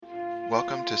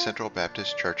Welcome to Central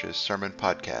Baptist Church's Sermon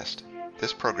Podcast.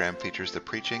 This program features the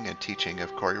preaching and teaching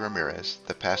of Corey Ramirez,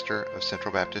 the pastor of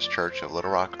Central Baptist Church of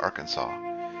Little Rock, Arkansas.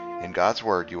 In God's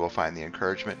Word, you will find the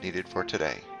encouragement needed for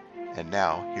today. And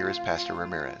now, here is Pastor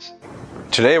Ramirez.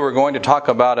 Today we're going to talk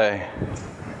about a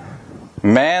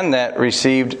man that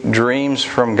received dreams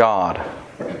from God.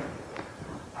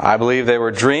 I believe they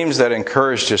were dreams that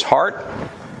encouraged his heart.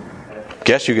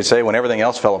 Guess you could say when everything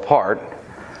else fell apart,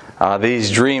 these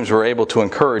dreams were able to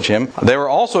encourage him. They were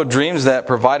also dreams that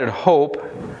provided hope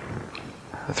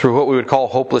through what we would call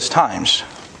hopeless times.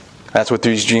 That's what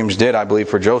these dreams did, I believe,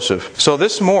 for Joseph. So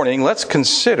this morning, let's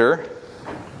consider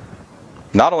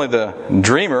not only the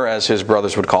dreamer, as his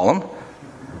brothers would call him,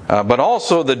 but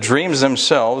also the dreams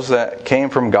themselves that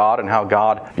came from God and how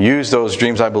God used those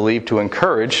dreams, I believe, to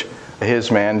encourage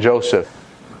his man Joseph.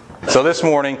 So this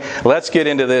morning, let's get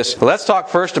into this. Let's talk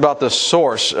first about the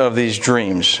source of these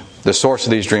dreams. The source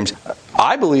of these dreams.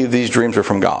 I believe these dreams are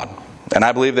from God. And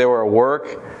I believe they were a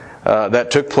work that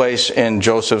took place in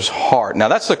Joseph's heart. Now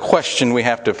that's the question we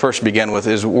have to first begin with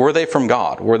is, were they from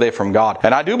God? Were they from God?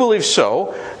 And I do believe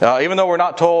so, even though we're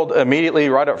not told immediately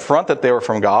right up front that they were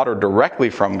from God or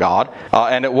directly from God.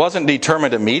 And it wasn't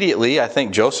determined immediately. I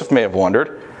think Joseph may have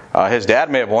wondered. His dad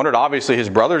may have wondered. Obviously, his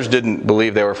brothers didn't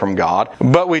believe they were from God.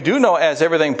 But we do know as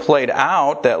everything played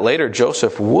out that later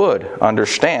Joseph would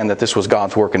understand that this was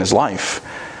God's work in his life.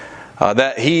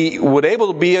 That he would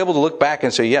be able to look back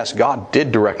and say, yes, God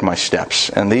did direct my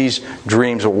steps. And these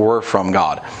dreams were from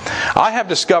God. I have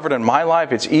discovered in my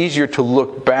life it's easier to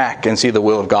look back and see the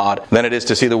will of God than it is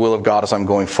to see the will of God as I'm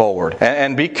going forward.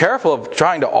 And be careful of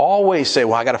trying to always say,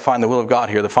 well, I got to find the will of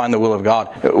God here, to find the will of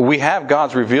God. We have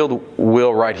God's revealed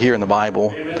will right here in the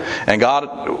Bible. Amen. And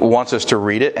God wants us to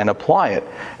read it and apply it.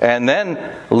 And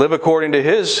then live according to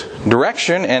His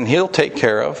direction, and He'll take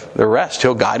care of the rest.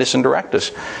 He'll guide us and direct us.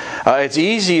 It's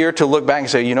easier to look back and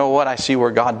say, you know what, I see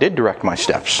where God did direct my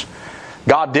steps.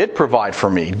 God did provide for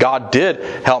me. God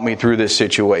did help me through this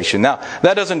situation. Now,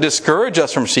 that doesn't discourage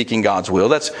us from seeking God's will.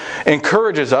 That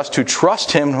encourages us to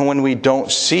trust Him when we don't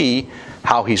see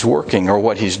how He's working or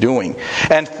what He's doing.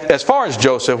 And as far as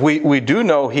Joseph, we do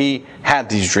know he had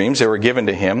these dreams. They were given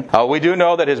to him. We do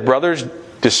know that his brothers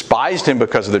despised him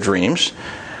because of the dreams.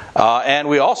 And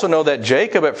we also know that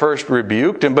Jacob at first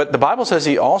rebuked him, but the Bible says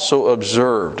he also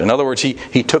observed. In other words,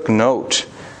 he took note.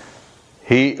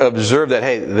 He observed that,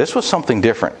 hey, this was something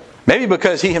different. Maybe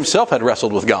because he himself had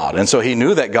wrestled with God, and so he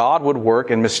knew that God would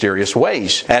work in mysterious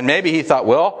ways. And maybe he thought,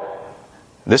 well,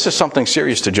 this is something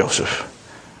serious to Joseph.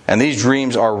 And these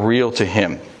dreams are real to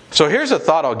him. So here's a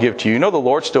thought I'll give to you. You know the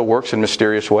Lord still works in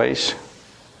mysterious ways?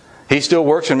 He still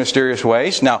works in mysterious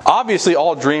ways. Now, obviously,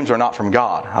 all dreams are not from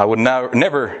God. I would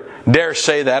never dare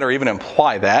say that or even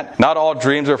imply that. Not all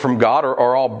dreams are from God,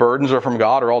 or all burdens are from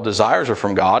God, or all desires are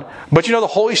from God. But you know, the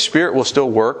Holy Spirit will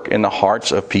still work in the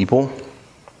hearts of people.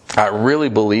 I really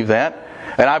believe that.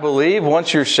 And I believe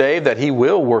once you're saved that He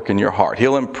will work in your heart.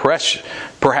 He'll impress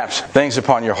perhaps things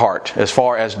upon your heart as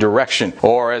far as direction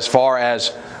or as far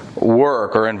as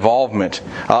work or involvement.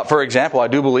 For example, I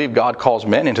do believe God calls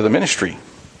men into the ministry.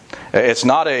 It's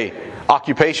not a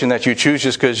occupation that you choose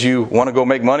just because you want to go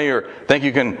make money or think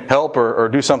you can help or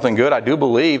do something good. I do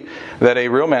believe that a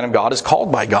real man of God is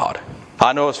called by God.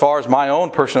 I know as far as my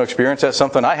own personal experience, that's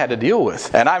something I had to deal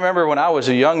with. And I remember when I was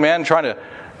a young man trying to,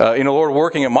 Lord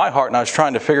working in my heart, and I was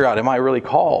trying to figure out, am I really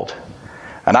called?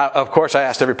 And of course, I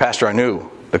asked every pastor I knew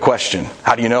the question,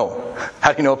 how do you know?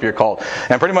 How do you know if you're called?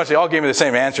 And pretty much they all gave me the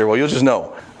same answer. Well, you'll just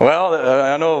know. Well,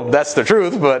 I know that's the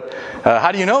truth, but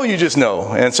how do you know? You just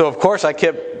know. And so, of course, I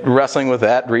kept wrestling with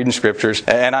that, reading scriptures.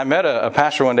 And I met a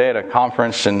pastor one day at a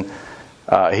conference, and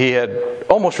he had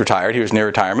almost retired. He was near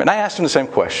retirement. And I asked him the same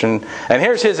question. And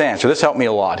here's his answer. This helped me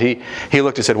a lot. He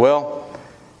looked and said,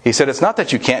 he said, it's not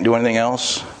that you can't do anything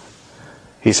else.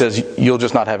 He says, you'll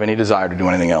just not have any desire to do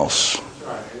anything else.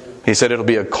 He said it'll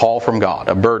be a call from God,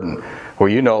 a burden, where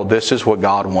you know this is what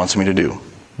God wants me to do.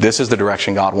 This is the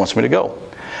direction God wants me to go.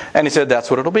 And he said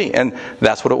that's what it'll be. And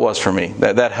that's what it was for me.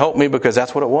 That helped me because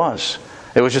that's what it was.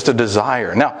 It was just a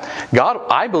desire. Now, God,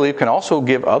 I believe, can also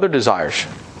give other desires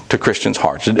to Christians'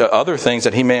 hearts, other things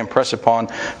that He may impress upon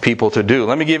people to do.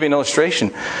 Let me give you an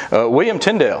illustration. William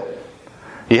Tyndale.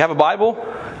 You have a Bible?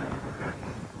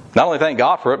 Not only thank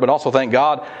God for it, but also thank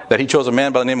God that He chose a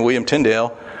man by the name of William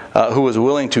Tyndale who was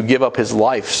willing to give up his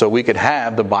life so we could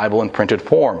have the Bible in printed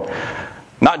form.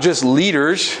 Not just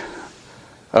leaders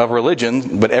of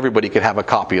religion, but everybody could have a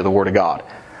copy of the Word of God.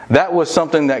 That was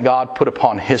something that God put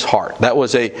upon his heart. That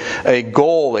was a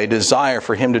goal, a desire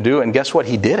for him to do, and guess what?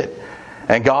 He did it.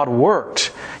 And God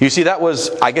worked. You see, that was,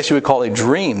 I guess you would call a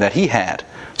dream that he had.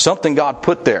 Something God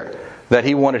put there that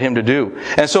He wanted him to do.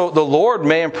 And so the Lord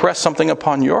may impress something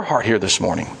upon your heart here this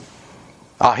morning.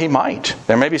 He might.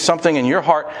 There may be something in your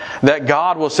heart that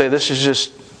God will say, this is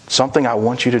just something I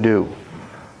want you to do.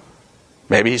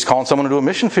 Maybe He's calling someone to a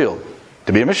mission field,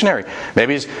 to be a missionary.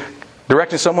 Maybe He's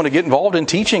directing someone to get involved in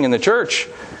teaching in the church.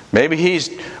 Maybe He's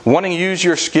wanting to use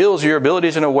your skills, your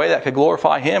abilities in a way that could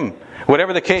glorify Him.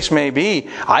 Whatever the case may be,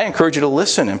 I encourage you to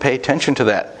listen and pay attention to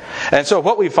that. And so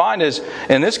what we find is,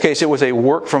 in this case, it was a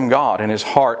work from God in his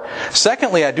heart.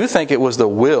 Secondly, I do think it was the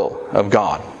will of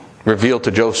God revealed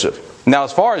to Joseph. Now,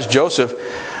 as far as Joseph,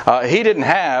 he didn't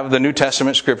have the New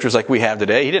Testament scriptures like we have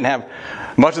today. He didn't have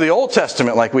much of the Old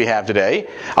Testament like we have today.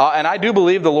 And I do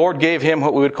believe the Lord gave him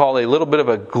what we would call a little bit of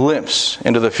a glimpse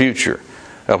into the future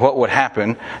of what would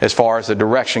happen as far as the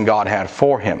direction God had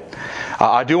for him.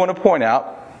 I do want to point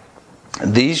out,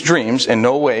 these dreams in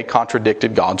no way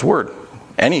contradicted God's word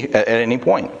at any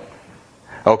point.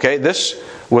 Okay, this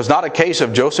was not a case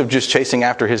of Joseph just chasing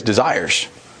after his desires.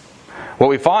 What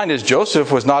we find is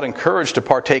Joseph was not encouraged to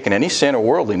partake in any sin or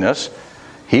worldliness.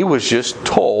 He was just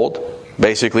told,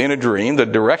 basically in a dream, the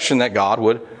direction that God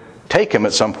would take him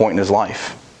at some point in his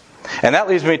life. And that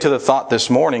leads me to the thought this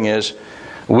morning is,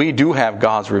 we do have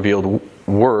God's revealed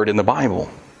word in the Bible.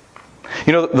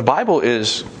 You know, the Bible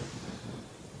is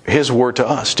His word to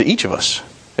us, to each of us.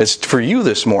 It's for you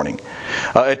this morning.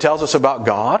 It tells us about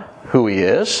God, who He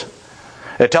is.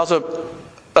 It tells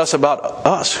us about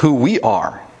us, who we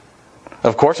are.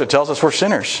 Of course, it tells us we're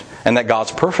sinners and that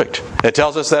God's perfect. It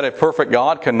tells us that a perfect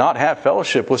God cannot have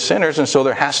fellowship with sinners, and so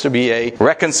there has to be a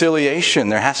reconciliation.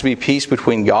 There has to be peace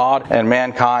between God and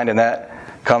mankind, and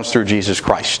that comes through Jesus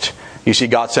Christ. You see,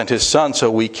 God sent His Son so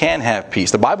we can have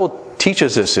peace. The Bible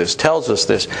teaches us this, tells us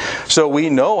this. So we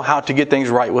know how to get things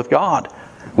right with God.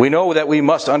 We know that we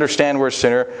must understand we're a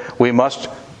sinner. We must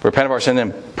repent of our sin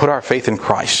and put our faith in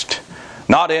Christ.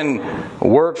 Not in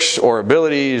works or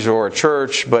abilities or a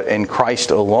church, but in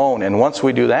Christ alone. And once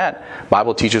we do that, the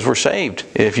Bible teaches we're saved.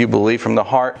 If you believe from the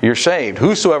heart, you're saved.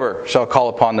 Whosoever shall call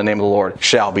upon the name of the Lord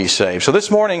shall be saved. So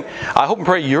this morning, I hope and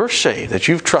pray you're saved, that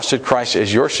you've trusted Christ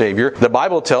as your Savior. The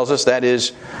Bible tells us that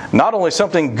is not only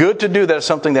something good to do, that is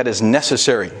something that is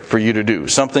necessary for you to do,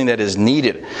 something that is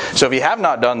needed. So if you have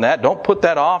not done that, don't put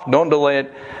that off, don't delay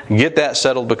it. Get that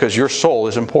settled, because your soul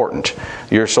is important.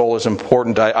 Your soul is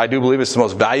important. I do believe it's the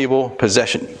most valuable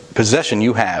possession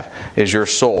you have is your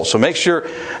soul. So make sure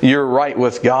you're right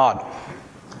with God.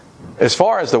 As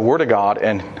far as the Word of God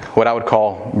and what I would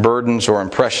call burdens or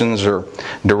impressions or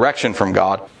direction from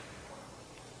God,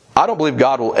 I don't believe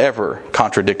God will ever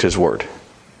contradict His Word.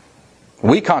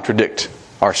 We contradict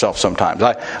ourselves sometimes.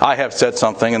 I have said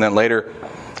something and then later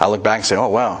I look back and say, oh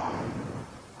wow,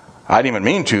 I didn't even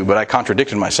mean to, but I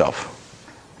contradicted myself.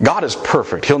 God is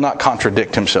perfect. He'll not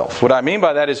contradict Himself. What I mean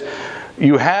by that is,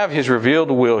 you have His revealed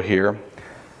will here.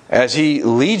 As He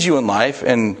leads you in life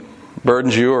and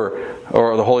burdens you,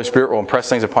 or the Holy Spirit will impress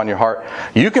things upon your heart,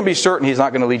 you can be certain He's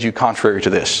not going to lead you contrary to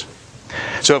this.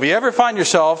 So if you ever find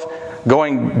yourself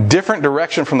going different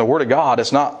direction from the Word of God,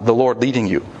 it's not the Lord leading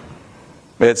you.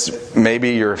 It's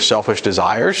maybe your selfish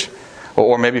desires,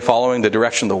 or maybe following the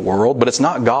direction of the world, but it's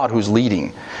not God who's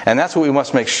leading. And that's what we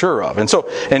must make sure of. And so,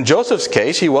 in Joseph's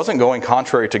case, he wasn't going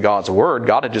contrary to God's Word.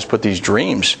 God had just put these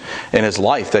dreams in his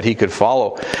life that he could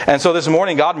follow. And so this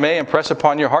morning, God may impress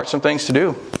upon your heart some things to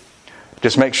do.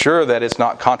 Just make sure that it's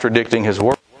not contradicting His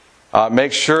Word.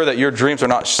 Make sure that your dreams are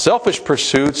not selfish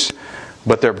pursuits,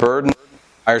 but they're burdens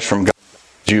from God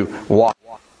as you walk.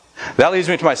 That leads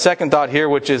me to my second thought here,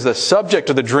 which is the subject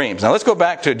of the dreams. Now let's go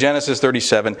back to Genesis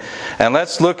 37, and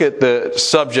let's look at the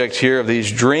subject here of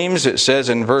these dreams. It says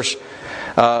in verse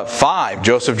 5,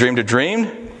 Joseph dreamed a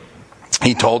dream.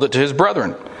 He told it to his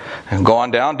brethren. And go on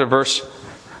down to verse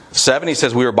 7, he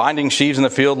says, we were binding sheaves in the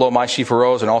field. Lo, my sheaf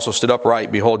arose and also stood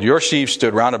upright. Behold, your sheaves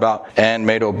stood round about and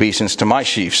made obeisance to my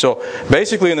sheaf. So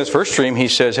basically in this first dream, he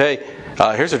says, hey,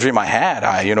 here's a dream I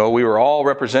had. We were all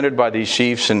represented by these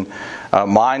sheaves, and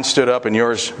mine stood up and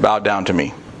yours bowed down to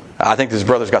me. I think his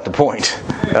brothers got the point.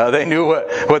 They knew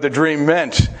what the dream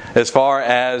meant as far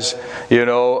as,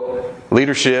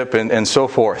 leadership and so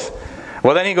forth.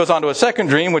 Well, then he goes on to a second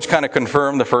dream, which kind of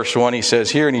confirmed the first one. He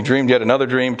says here, and he dreamed yet another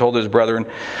dream, told his brethren.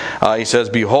 He says,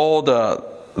 behold,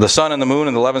 the sun and the moon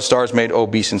and the 11 stars made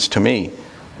obeisance to me.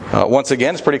 Once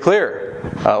again, it's pretty clear.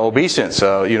 Obeisance,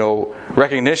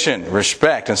 recognition,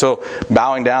 respect, and so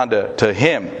bowing down to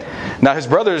him. Now his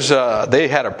brothers, they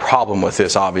had a problem with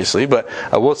this, obviously, but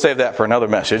we'll save that for another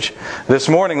message. This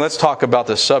morning, let's talk about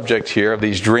the subject here of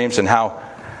these dreams and how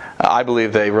I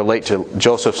believe they relate to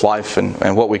Joseph's life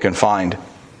and what we can find.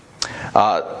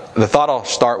 The thought I'll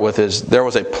start with is there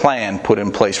was a plan put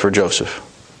in place for Joseph.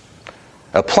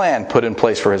 A plan put in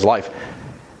place for his life.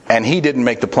 And he didn't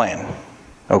make the plan.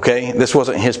 Okay? This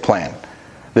wasn't his plan.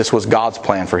 This was God's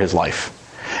plan for his life.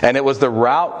 And it was the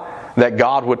route that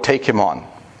God would take him on.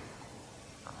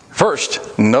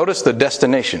 First, notice the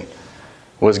destination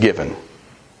was given.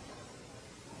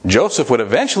 Joseph would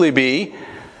eventually be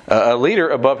a leader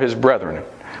above his brethren,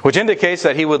 which indicates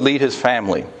that he would lead his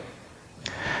family.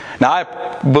 Now,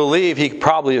 I believe he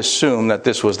probably assumed that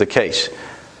this was the case.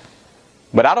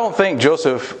 But I don't think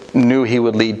Joseph knew he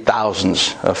would lead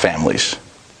thousands of families.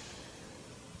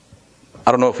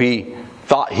 I don't know if he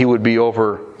thought he would be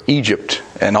over Egypt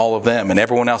and all of them and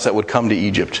everyone else that would come to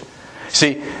Egypt.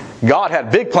 See, God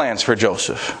had big plans for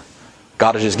Joseph.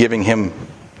 God is just giving him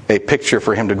a picture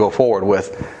for him to go forward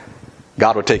with.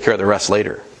 God would take care of the rest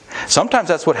later. Sometimes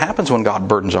that's what happens when God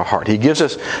burdens our heart. He gives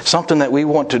us something that we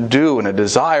want to do and a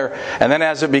desire, and then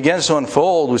as it begins to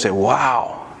unfold, we say,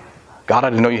 wow, God, I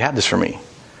didn't know you had this for me.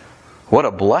 What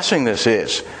a blessing this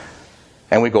is.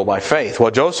 And we go by faith.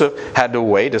 Well, Joseph had to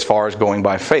wait as far as going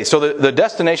by faith. So the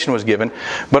destination was given,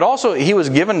 but also he was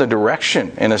given the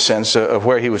direction, in a sense, of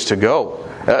where he was to go,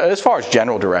 as far as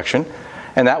general direction.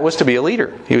 And that was to be a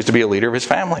leader. He was to be a leader of his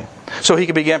family. So he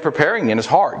began preparing in his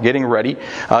heart, getting ready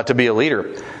to be a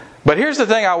leader. But here's the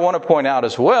thing I want to point out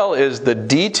as well, is the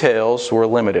details were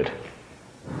limited.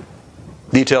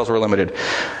 Details were limited.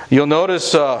 You'll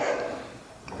notice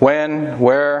when,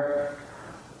 where,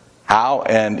 how,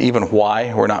 and even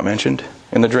why were not mentioned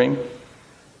in the dream.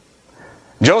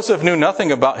 Joseph knew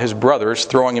nothing about his brothers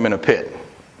throwing him in a pit.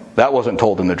 That wasn't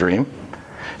told in the dream.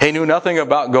 He knew nothing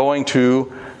about going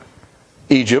to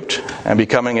Egypt and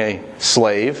becoming a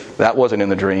slave. That wasn't in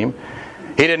the dream.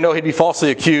 He didn't know he'd be falsely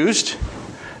accused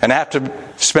and have to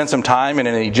spend some time in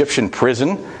an Egyptian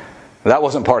prison. That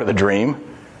wasn't part of the dream.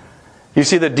 You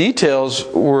see, the details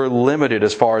were limited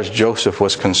as far as Joseph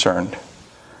was concerned.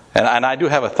 And I do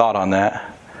have a thought on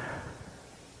that.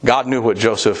 God knew what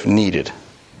Joseph needed.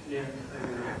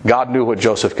 God knew what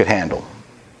Joseph could handle.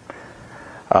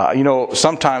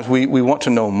 Sometimes we want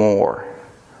to know more.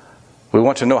 We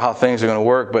want to know how things are going to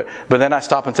work, but then I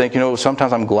stop and think,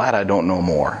 sometimes I'm glad I don't know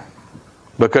more.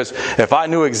 Because if I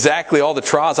knew exactly all the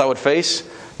trials I would face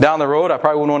down the road, I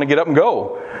probably wouldn't want to get up and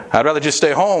go. I'd rather just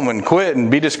stay home and quit and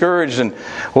be discouraged and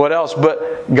what else.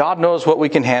 But God knows what we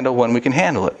can handle when we can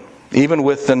handle it, even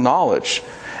with the knowledge.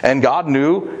 And God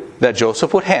knew that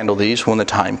Joseph would handle these when the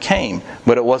time came.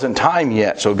 But it wasn't time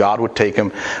yet, so God would take him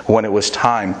when it was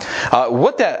time.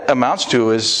 What that amounts to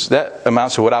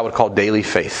what I would call daily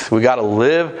faith. We got to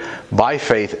live by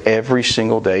faith every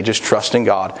single day, just trusting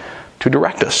God to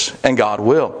direct us, and God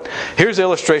will. Here's the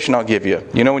illustration I'll give you.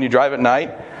 When you drive at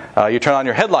night, you turn on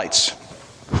your headlights,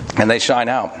 and they shine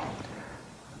out.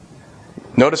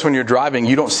 Notice when you're driving,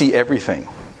 you don't see everything.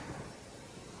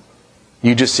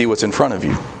 You just see what's in front of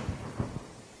you.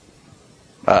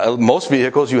 Most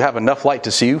vehicles, you have enough light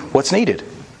to see what's needed.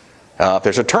 If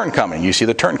there's a turn coming, you see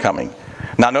the turn coming.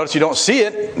 Now notice you don't see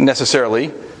it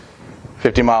necessarily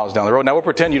 50 miles down the road. Now we'll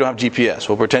pretend you don't have GPS.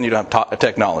 We'll pretend you don't have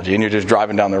technology and you're just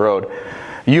driving down the road.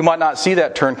 You might not see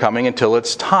that turn coming until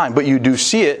it's time, but you do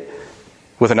see it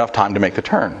with enough time to make the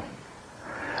turn.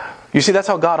 You see, that's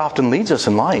how God often leads us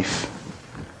in life.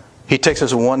 He takes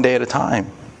us one day at a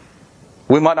time.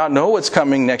 We might not know what's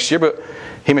coming next year, but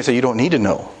He may say, you don't need to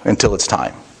know until it's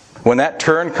time. When that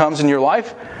turn comes in your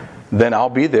life, then I'll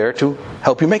be there to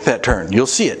help you make that turn. You'll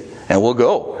see it, and we'll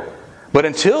go. But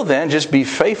until then, just be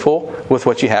faithful with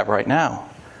what you have right now.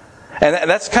 And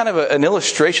that's kind of an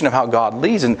illustration of how God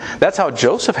leads, and that's how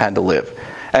Joseph had to live.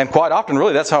 And quite often,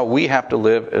 really, that's how we have to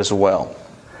live as well.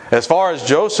 As far as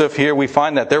Joseph here, we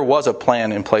find that there was a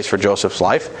plan in place for Joseph's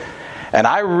life. And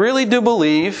I really do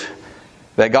believe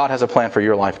that God has a plan for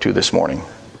your life too this morning.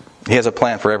 He has a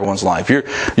plan for everyone's life.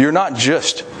 You're not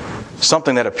just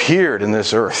something that appeared in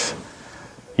this earth.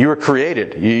 You were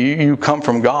created. You come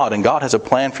from God, and God has a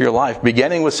plan for your life.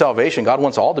 Beginning with salvation, God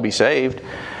wants all to be saved.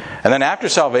 And then after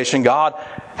salvation, God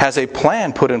has a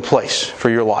plan put in place for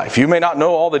your life. You may not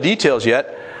know all the details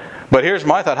yet, but here's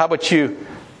my thought. How about you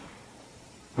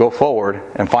go forward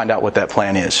and find out what that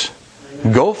plan is?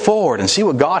 Go forward and see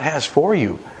what God has for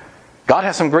you. God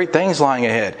has some great things lying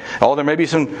ahead. Oh, there may be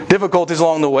some difficulties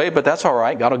along the way, but that's all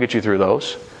right. God will get you through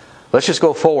those. Let's just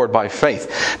go forward by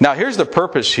faith. Now, here's the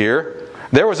purpose here.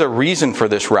 There was a reason for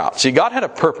this route. See, God had a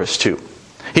purpose too.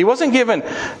 He wasn't giving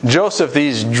Joseph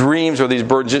these dreams or these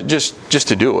burdens just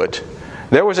to do it.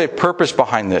 There was a purpose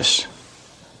behind this.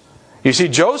 You see,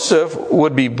 Joseph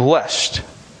would be blessed.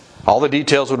 All the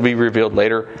details would be revealed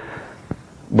later.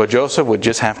 But Joseph would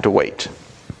just have to wait.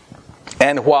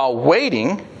 And while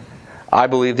waiting, I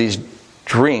believe these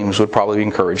dreams would probably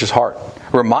encourage his heart.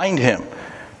 Remind him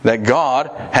that God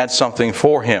had something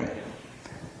for him.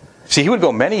 See, he would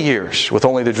go many years with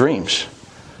only the dreams.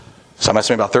 Some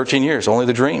estimate about 13 years, only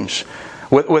the dreams,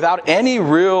 without any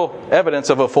real evidence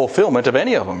of a fulfillment of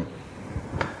any of them.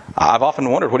 I've often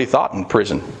wondered what he thought in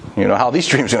prison. How these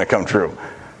dreams are going to come true.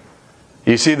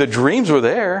 You see, the dreams were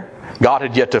there. God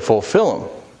had yet to fulfill them.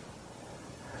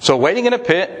 So waiting in a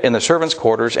pit, in the servants'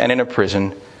 quarters, and in a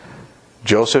prison,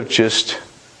 Joseph just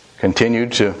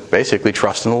continued to basically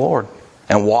trust in the Lord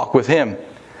and walk with him.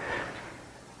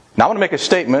 Now I want to make a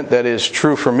statement that is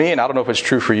true for me, and I don't know if it's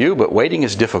true for you, but waiting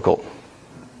is difficult.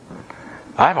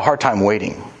 I have a hard time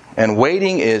waiting, and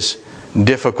waiting is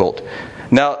difficult.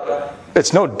 Now,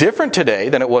 it's no different today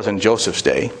than it was in Joseph's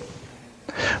day,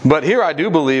 but here I do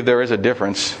believe there is a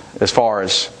difference as far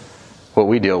as what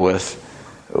we deal with.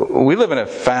 We live in a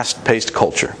fast-paced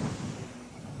culture,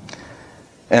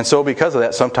 and so because of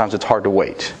that, sometimes it's hard to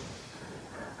wait.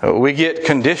 We get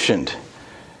conditioned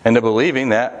into believing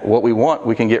that what we want,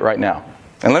 we can get right now.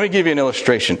 And let me give you an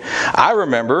illustration. I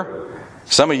remember,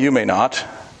 some of you may not,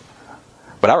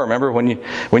 but I remember when you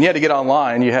had to get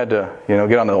online, you had to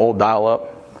get on the old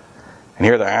dial-up and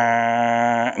hear the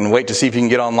and wait to see if you can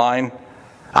get online.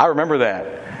 I remember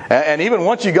that. And even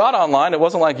once you got online, it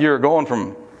wasn't like you were going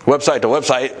from website to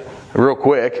website real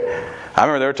quick. I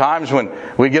remember there were times when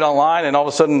we get online and all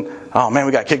of a sudden, oh man,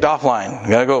 we got kicked offline. We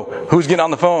got to go, who's getting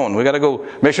on the phone? We got to go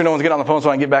make sure no one's getting on the phone so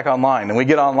I can get back online. And we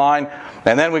get online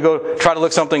and then we go try to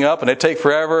look something up and it take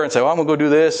forever and say, well, I'm going to go do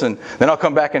this. And then I'll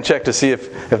come back and check to see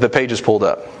if the page is pulled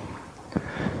up.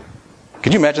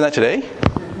 Could you imagine that today?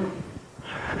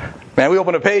 Man, we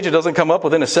open a page, it doesn't come up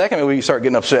within a second and we start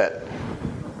getting upset.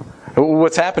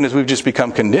 What's happened is we've just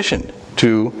become conditioned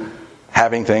to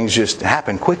having things just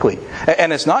happen quickly.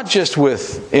 And it's not just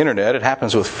with internet, it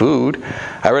happens with food.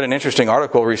 I read an interesting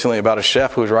article recently about a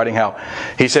chef who was writing how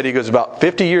he goes, about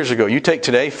 50 years ago, you take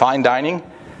today fine dining,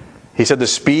 he said the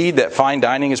speed that fine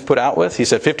dining is put out with, he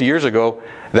said 50 years ago,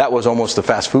 that was almost the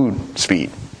fast food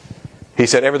speed. He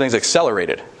said everything's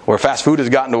accelerated, where fast food has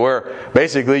gotten to where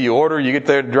basically you order, you get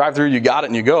there, drive through, you got it,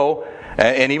 and you go.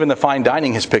 And even the fine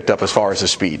dining has picked up as far as the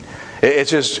speed.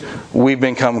 It's just we've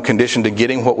become conditioned to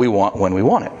getting what we want when we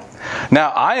want it. Now,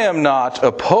 I am not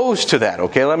opposed to that,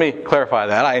 okay? Let me clarify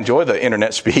that. I enjoy the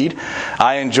internet speed.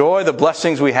 I enjoy the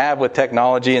blessings we have with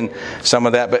technology and some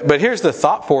of that. But here's the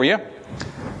thought for you.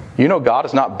 God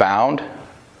is not bound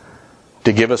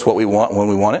to give us what we want when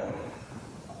we want it.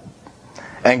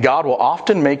 And God will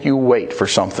often make you wait for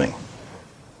something.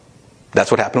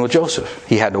 That's what happened with Joseph.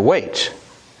 He had to wait.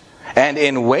 And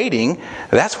in waiting,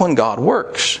 that's when God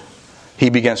works. He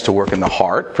begins to work in the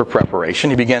heart for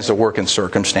preparation. He begins to work in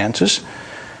circumstances.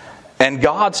 And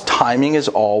God's timing is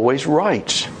always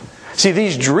right. See,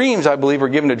 these dreams, I believe, were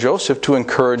given to Joseph to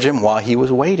encourage him while he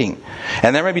was waiting.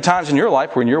 And there may be times in your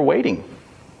life when you're waiting.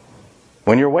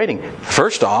 When you're waiting.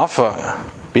 First off,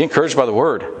 be encouraged by the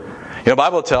Word. The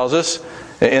Bible tells us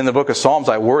in the book of Psalms,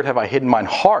 thy word have I hidden mine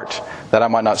heart, that I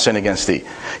might not sin against thee.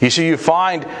 You see, you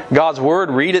find God's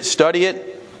word, read it, study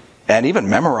it, and even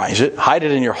memorize it. Hide it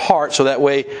in your heart so that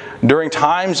way, during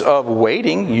times of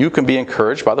waiting, you can be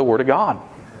encouraged by the word of God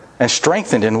and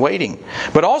strengthened in waiting.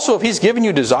 But also, if He's given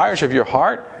you desires of your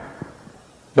heart,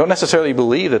 don't necessarily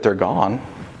believe that they're gone.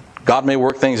 God may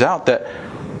work things out that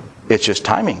it's just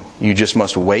timing. You just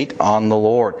must wait on the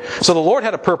Lord. So the Lord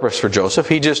had a purpose for Joseph.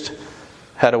 He just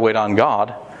had to wait on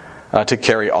God to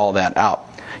carry all that out.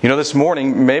 This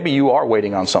morning, maybe you are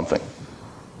waiting on something.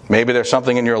 Maybe there's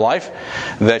something in your life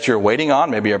that you're waiting on,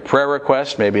 maybe a prayer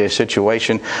request, maybe a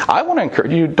situation. I want to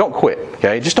encourage you, don't quit,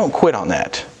 okay? Just don't quit on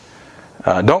that.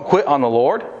 Don't quit on the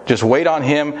Lord. Just wait on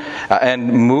Him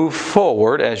and move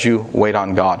forward as you wait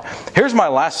on God. Here's my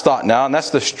last thought now, and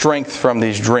that's the strength from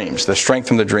these dreams, the strength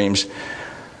from the dreams.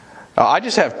 I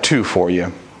just have two for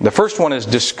you. The first one is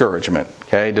discouragement.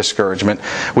 Okay, discouragement.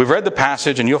 We've read the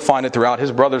passage, and you'll find it throughout.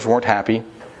 His brothers weren't happy.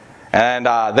 And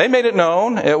they made it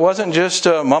known. It wasn't just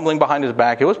mumbling behind his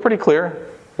back. It was pretty clear.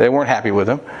 They weren't happy with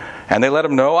him. And they let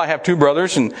him know, I have two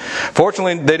brothers, and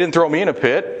fortunately they didn't throw me in a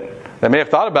pit. They may have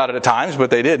thought about it at times, but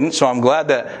they didn't, so I'm glad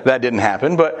that didn't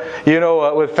happen. But,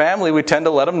 with family, we tend to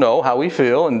let them know how we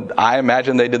feel, and I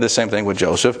imagine they did the same thing with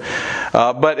Joseph.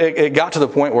 But it got to the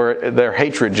point where their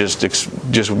hatred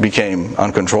just became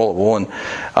uncontrollable,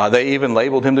 and they even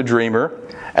labeled him the dreamer.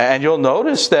 And you'll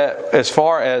notice that as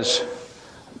far as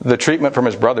the treatment from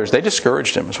his brothers, they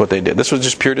discouraged him, is what they did. This was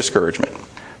just pure discouragement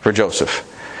for Joseph.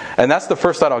 And that's the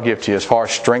first thought I'll give to you as far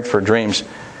as strength for dreams.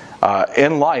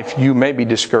 In life, you may be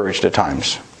discouraged at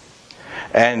times.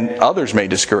 And others may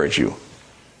discourage you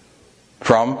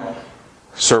from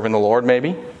serving the Lord,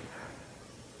 maybe.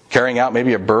 carrying out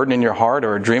maybe a burden in your heart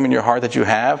or a dream in your heart that you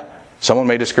have. Someone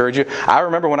may discourage you. I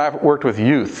remember when I worked with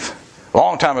youth, a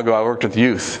long time ago I worked with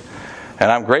youth,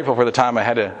 and I'm grateful for the time I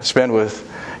had to spend with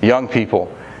young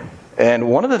people. And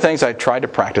one of the things I tried to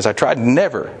practice, I tried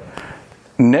never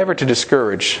to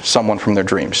discourage someone from their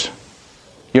dreams.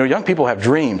 You know, young people have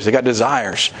dreams. They got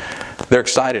desires. They're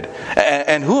excited.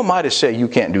 And who am I to say you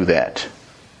can't do that?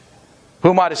 Who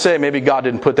am I to say maybe God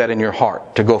didn't put that in your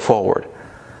heart to go forward?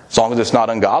 As long as it's not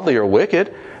ungodly or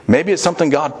wicked, maybe it's something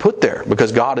God put there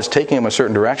because God is taking them a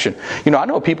certain direction. You know, I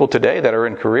know people today that are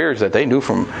in careers that they knew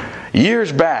from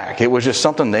years back. It was just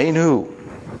something they knew.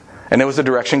 And it was the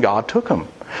direction God took them.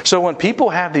 So when people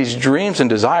have these dreams and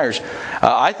desires,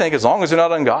 I think as long as they're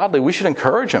not ungodly, we should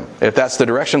encourage them. If that's the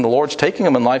direction the Lord's taking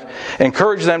them in life,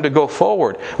 encourage them to go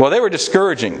forward. Well, they were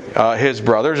discouraging his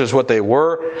brothers is what they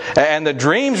were. And the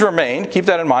dreams remained. Keep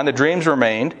that in mind. The dreams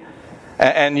remained.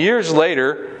 And years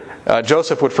later,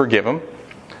 Joseph would forgive them.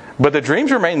 But the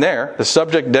dreams remained there. The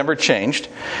subject never changed.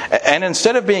 And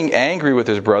instead of being angry with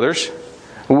his brothers,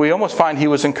 we almost find he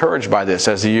was encouraged by this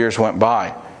as the years went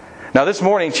by. Now this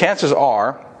morning, chances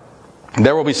are,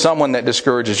 there will be someone that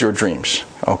discourages your dreams.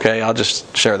 Okay, I'll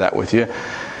just share that with you.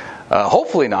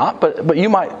 Hopefully not, but you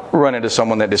might run into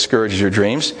someone that discourages your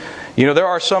dreams. You know, there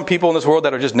are some people in this world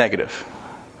that are just negative.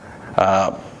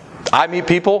 I meet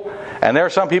people, and there are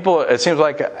some people, it seems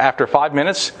like after 5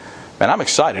 minutes, man, I'm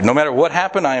excited. No matter what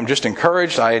happened, I am just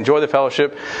encouraged. I enjoy the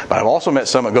fellowship. But I've also met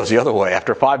someone that goes the other way.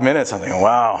 After 5 minutes, I'm thinking,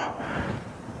 wow,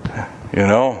 you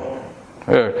know,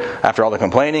 after all the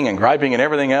complaining and griping and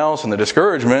everything else and the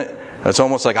discouragement, it's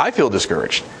almost like I feel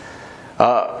discouraged.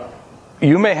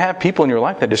 You may have people in your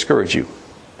life that discourage you.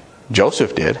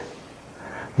 Joseph did.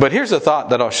 But here's a thought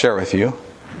that I'll share with you.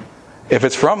 If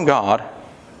it's from God,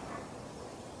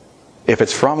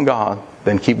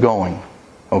 then keep going.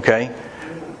 Okay?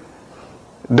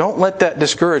 Don't let that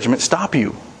discouragement stop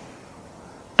you.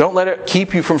 Don't let it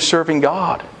keep you from serving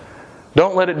God.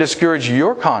 Don't let it discourage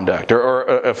your conduct or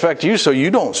affect you so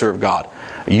you don't serve God.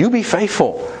 You be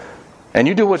faithful and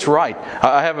you do what's right.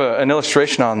 I have an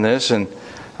illustration on this, and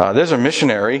there's a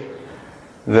missionary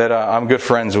that I'm good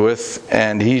friends with,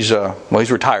 and he's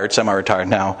retired, semi-retired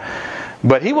now.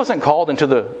 But he wasn't called into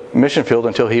the mission field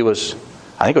until he was,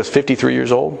 I think it was 53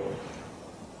 years old.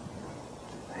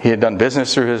 He had done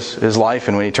business through his life,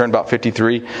 and when he turned about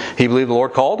 53, he believed the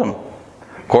Lord called him.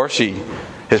 Of course,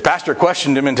 his pastor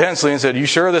questioned him intensely and said, "You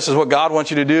sure this is what God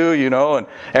wants you to do?" You know, and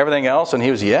everything else. And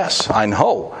he was, "Yes, I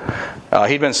know."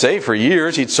 He'd been saved for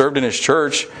years. He'd served in his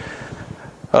church.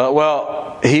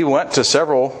 He went to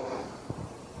several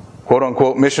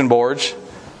quote-unquote mission boards.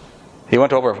 He went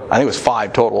to over, I think it was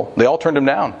 5 total. They all turned him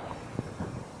down.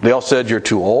 They all said, "You're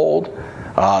too old.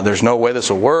 There's no way this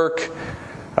will work."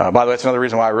 By the way, that's another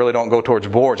reason why I really don't go towards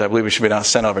boards. I believe we should be not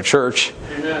sent out of a church.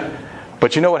 Amen.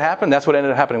 But you know what happened? That's what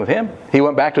ended up happening with him. He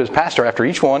went back to his pastor after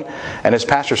each one, and his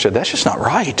pastor said, "That's just not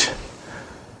right."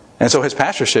 And so his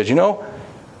pastor said, "You know,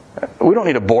 we don't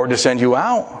need a board to send you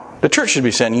out. The church should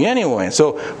be sending you anyway." And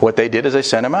so what they did is they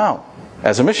sent him out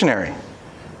as a missionary.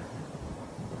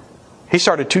 He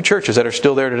started 2 churches that are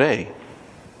still there today.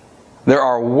 There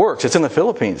are works. It's in the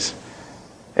Philippines.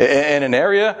 In an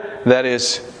area that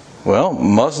is,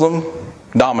 Muslim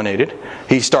dominated.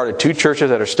 He started 2 churches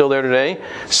that are still there today.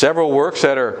 Several works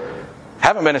that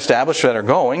haven't been established that are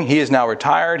going. He is now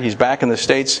retired. He's back in the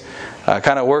States.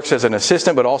 Kind of works as an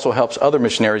assistant, but also helps other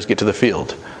missionaries get to the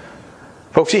field.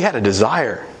 Folks, he had a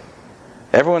desire.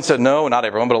 Everyone said no, not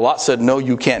everyone, but a lot said no,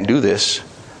 you can't do this.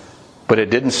 But it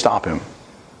didn't stop him.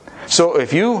 So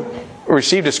if you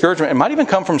receive discouragement, it might even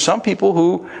come from some people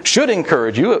who should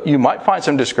encourage you. You might find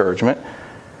some discouragement.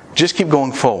 Just keep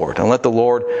going forward and let the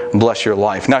Lord bless your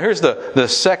life. Now here's the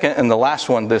second and the last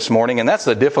one this morning, and that's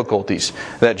the difficulties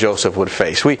that Joseph would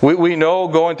face. We know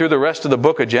going through the rest of the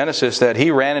book of Genesis that he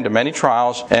ran into many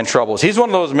trials and troubles. He's one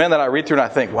of those men that I read through and I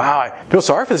think, wow, I feel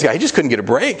sorry for this guy. He just couldn't get a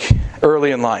break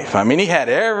early in life. I mean, he had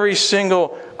every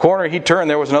single corner he turned,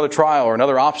 there was another trial or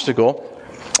another obstacle.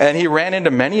 And he ran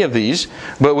into many of these.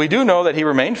 But we do know that he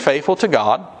remained faithful to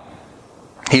God.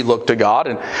 He looked to God,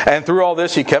 and through all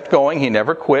this, he kept going. He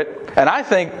never quit. And I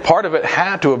think part of it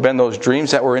had to have been those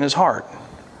dreams that were in his heart,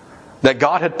 that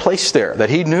God had placed there, that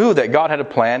he knew that God had a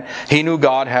plan. He knew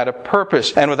God had a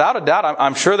purpose. And without a doubt,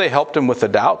 I'm sure they helped him with the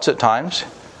doubts at times.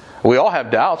 We all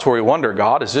have doubts where we wonder,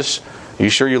 God, are you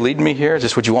sure you're leading me here? Is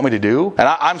this what you want me to do? And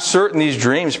I'm certain these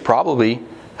dreams probably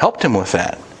helped him with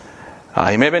that.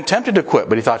 He may have been tempted to quit,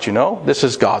 but he thought, this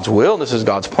is God's will, this is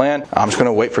God's plan. I'm just going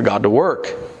to wait for God to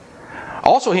work.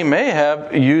 Also, he may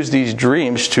have used these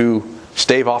dreams to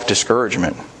stave off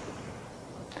discouragement.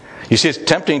 You see, it's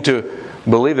tempting to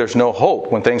believe there's no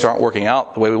hope when things aren't working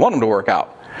out the way we want them to work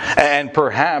out. And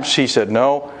perhaps he said,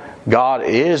 no, God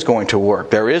is going to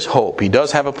work. There is hope. He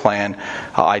does have a plan.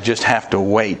 I just have to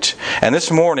wait. And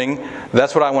this morning,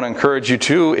 that's what I want to encourage you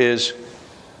to is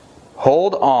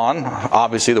hold on,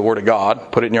 obviously the Word of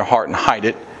God, put it in your heart and hide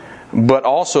it. But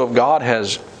also if God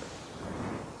has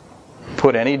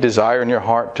put any desire in your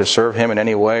heart to serve Him in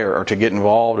any way or to get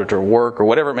involved or to work or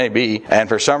whatever it may be, and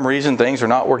for some reason things are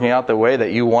not working out the way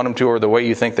that you want them to or the way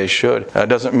you think they should, it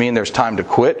doesn't mean there's time to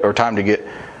quit or time to get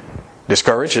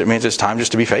discouraged. It means it's time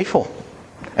just to be faithful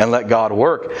and let God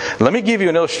work. Let me give you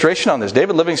an illustration on this.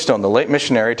 David Livingstone, the late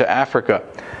missionary to Africa,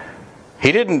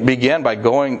 he didn't begin by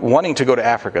wanting to go to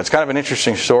Africa. It's kind of an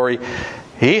interesting story.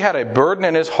 He had a burden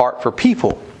in his heart for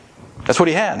people. That's what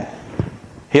he had.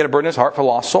 He had a burden in his heart for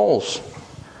lost souls.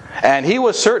 And he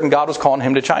was certain God was calling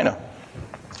him to China.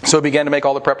 So he began to make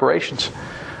all the preparations.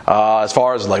 As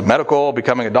far as like medical,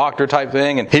 becoming a doctor type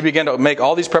thing. And he began to make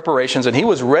all these preparations and he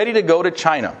was ready to go to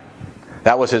China.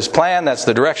 That was his plan. That's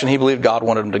the direction he believed God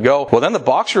wanted him to go. Well, then the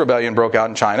Boxer Rebellion broke out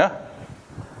in China.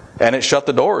 And it shut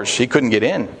the doors. He couldn't get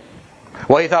in.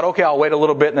 Well, he thought, okay, I'll wait a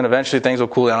little bit and then eventually things will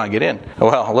cool down and I get in.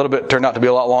 Well, a little bit turned out to be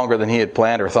a lot longer than he had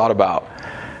planned or thought about.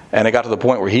 And it got to the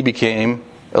point where he became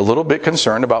a little bit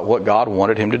concerned about what God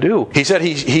wanted him to do. He said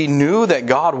he knew that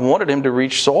God wanted him to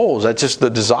reach souls. That's just the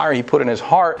desire he put in his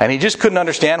heart. And he just couldn't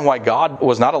understand why God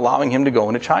was not allowing him to go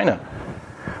into China.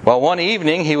 Well, one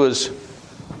evening he was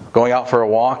going out for a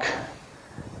walk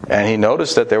and he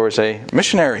noticed that there was a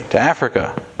missionary to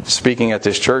Africa speaking at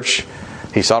this church.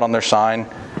 He saw it on their sign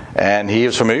and he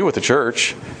was familiar with the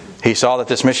church. He saw that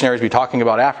this missionary would be talking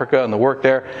about Africa and the work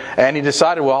there. And he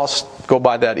decided, well, I'll go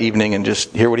by that evening and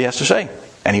just hear what he has to say.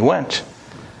 And he went.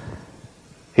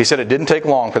 He said it didn't take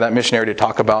long for that missionary to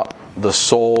talk about the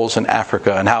souls in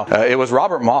Africa and how it was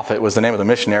Robert Moffat was the name of the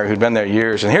missionary who'd been there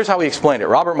years. And here's how he explained it.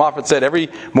 Robert Moffat said, every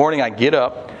morning I get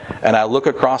up and I look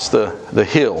across the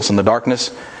hills in the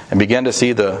darkness and begin to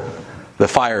see the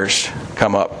fires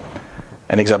come up.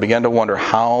 And I began to wonder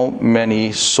how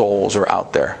many souls are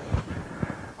out there.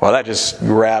 Well, that just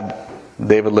grabbed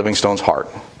David Livingstone's heart.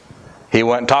 He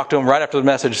went and talked to him right after the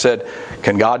message, said,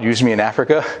 can God use me in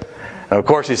Africa? And of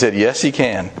course he said, yes, He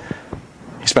can.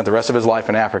 He spent the rest of his life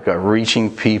in Africa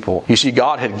reaching people. You see,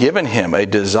 God had given him a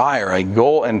desire, a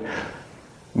goal, and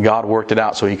God worked it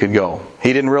out so he could go.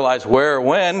 He didn't realize where or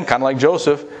when, kind of like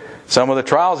Joseph. Some of the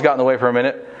trials got in the way for a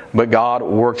minute, but God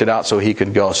worked it out so he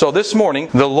could go. So this morning,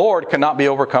 the Lord cannot be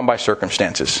overcome by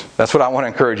circumstances. That's what I want to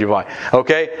encourage you by.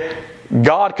 Okay?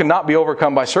 God cannot be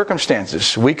overcome by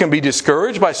circumstances. We can be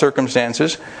discouraged by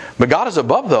circumstances, but God is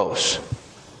above those.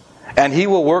 And He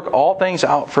will work all things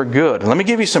out for good. Let me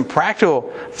give you some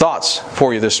practical thoughts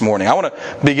for you this morning. I want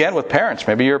to begin with parents.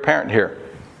 Maybe you're a parent here.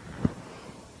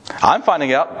 I'm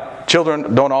finding out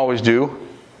children don't always do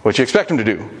what you expect them to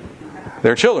do.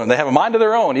 They're children. They have a mind of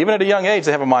their own. Even at a young age,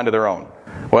 they have a mind of their own.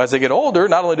 Well, as they get older,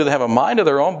 not only do they have a mind of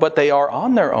their own, but they are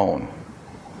on their own.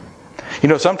 You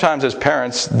know, sometimes as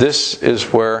parents, this is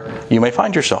where you may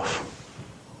find yourself.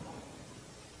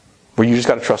 Where you just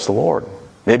got to trust the Lord.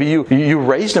 Maybe you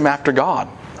raised them after God.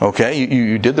 Okay,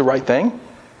 you did the right thing.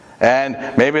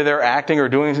 And maybe they're acting or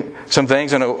doing some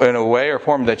things in a way or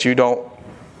form that you don't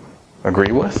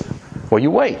agree with. Well, you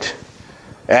wait.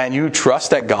 And you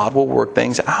trust that God will work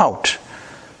things out.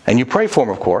 And you pray for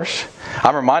them, of course.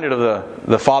 I'm reminded of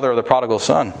the father of the prodigal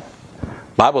son.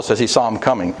 The Bible says he saw him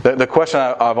coming. The question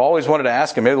I've always wanted to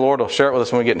ask him, maybe the Lord will share it with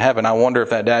us when we get in heaven. I wonder if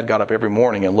that dad got up every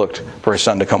morning and looked for his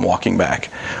son to come walking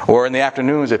back. Or in the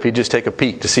afternoons, if he'd just take a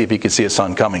peek to see if he could see his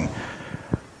son coming.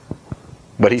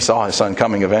 But he saw his son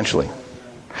coming eventually.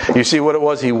 You see what it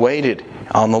was? He waited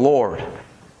on the Lord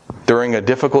during a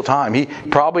difficult time. He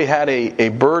probably had a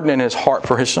burden in his heart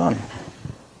for his son.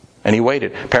 And he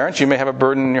waited. Parents, you may have a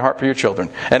burden in your heart for your children.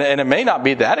 And it may not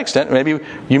be to that extent. Maybe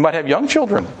you might have young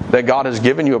children that God has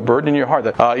given you a burden in your heart.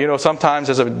 That sometimes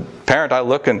as a parent I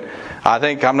look and I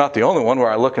think I'm not the only one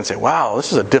where I look and say, wow,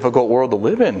 this is a difficult world to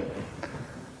live in.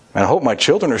 And I hope my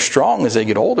children are strong as they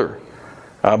get older.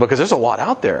 Because there's a lot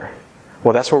out there.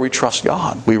 Well, that's where we trust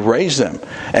God. We raise them.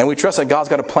 And we trust that God's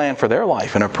got a plan for their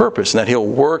life and a purpose. And that He'll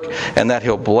work and that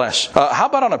He'll bless. How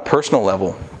about on a personal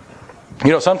level?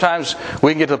 Sometimes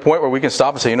we can get to the point where we can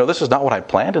stop and say, this is not what I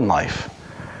planned in life.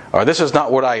 Or this is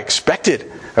not what I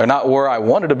expected. Or not where I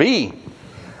wanted to be.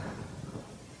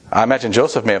 I imagine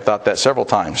Joseph may have thought that several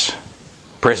times.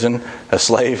 Prison, a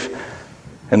slave,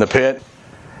 in the pit.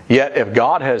 Yet if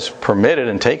God has permitted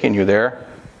and taken you there,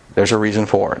 there's a reason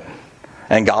for it.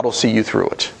 And God will see you through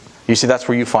it. You see, that's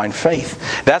where you find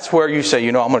faith. That's where you say,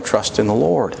 I'm going to trust in the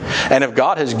Lord. And if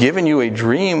God has given you a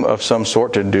dream of some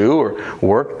sort to do or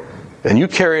work, and you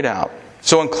carry it out.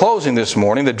 So in closing this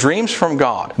morning, the dreams from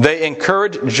God, they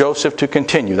encouraged Joseph to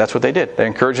continue. That's what they did. They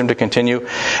encouraged him to continue.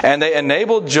 And they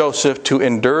enabled Joseph to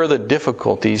endure the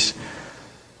difficulties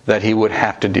that he would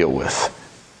have to deal with.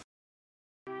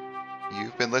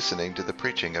 You've been listening to the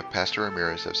preaching of Pastor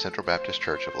Ramirez of Central Baptist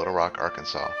Church of Little Rock,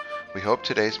 Arkansas. We hope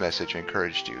today's message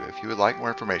encouraged you. If you would like more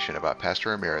information about Pastor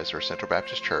Ramirez or Central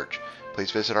Baptist Church, please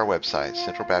visit our website,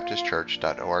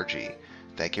 centralbaptistchurch.org.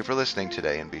 Thank you for listening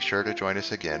today, and be sure to join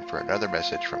us again for another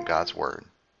message from God's Word.